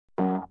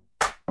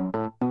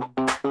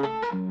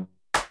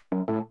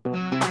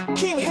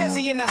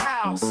in the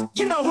house.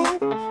 You know who?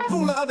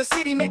 Ruler of the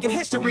city, making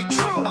history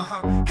true.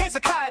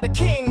 Hezekiah the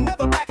king,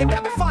 never backing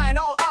down, defying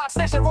all odds,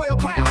 snatching royal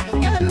crown.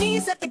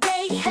 Enemies at the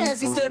gate,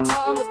 as he stood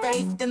tall with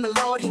faith in the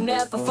Lord, he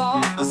never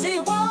fall. City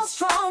walls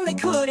strong, they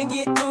couldn't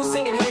get through.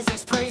 Singing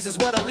Hezy's praises,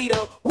 what a leader.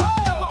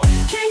 Whoa!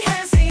 King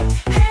Hezy,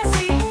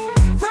 Hezy,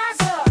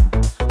 rise up.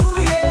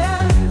 Ooh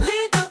yeah,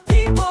 lead the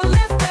people,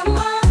 lift them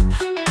up.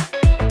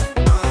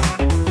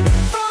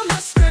 From the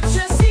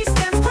scriptures he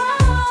stands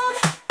proud.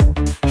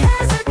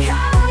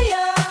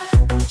 Hezekiah,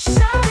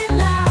 shouting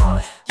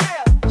loud.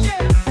 Yeah.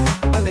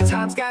 When the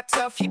times got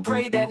tough, he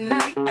prayed at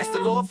night. Asked the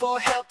Lord for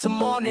help to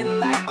morning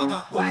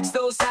light. Wax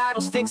those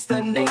idols, fix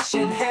the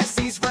nation.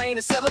 Hezy's reign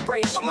a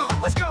celebration.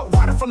 Let's go.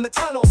 Water from the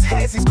tunnels,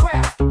 Hezy's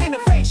craft.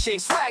 Innovation,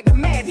 swag the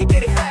man, he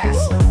did it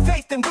fast.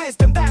 Faith and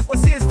wisdom, that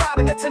was his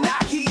vibe. And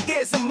tonight he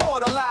is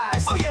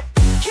immortalized. Oh yeah.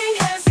 King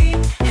Hezy,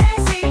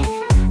 Hezy,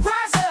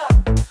 rise up.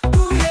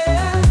 Ooh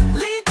yeah,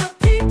 lead the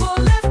people,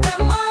 lift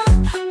them up.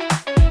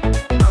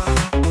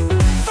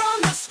 From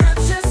the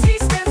scriptures he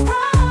stands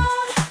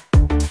proud.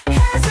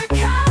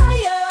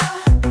 Hezekiah,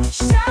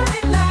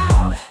 shouting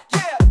loud.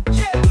 Yeah.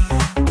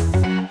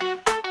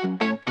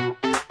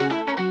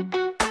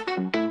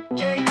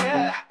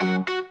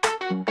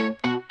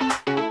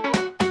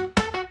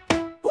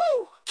 Woo!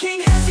 King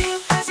Hezy,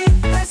 Hezy,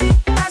 Hezy,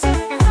 Hezy,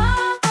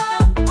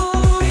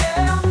 ooh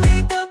yeah,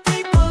 lead the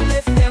people,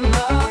 lift them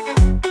up.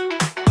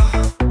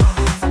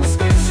 From the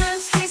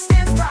scriptures he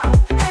stands proud.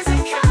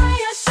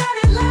 Hezekiah,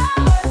 shouting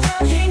loud.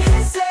 King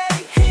Hezy,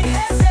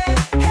 Hezy,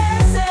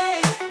 Hezy,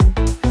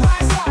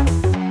 rise up.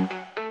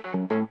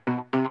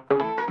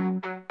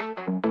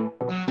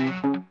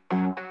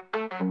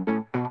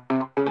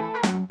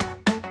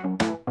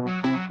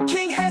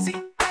 King Hezy,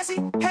 Hezy,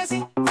 Hezy,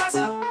 rise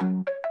up.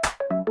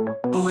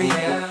 Oh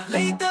yeah,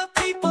 lead the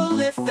people,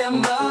 lift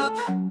them up.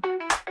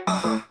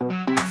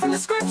 From the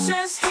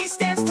scriptures he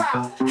stands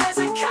proud.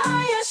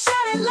 Hezekiah,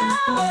 shouting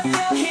loud.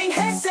 King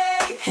Hezy,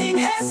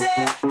 Hezy,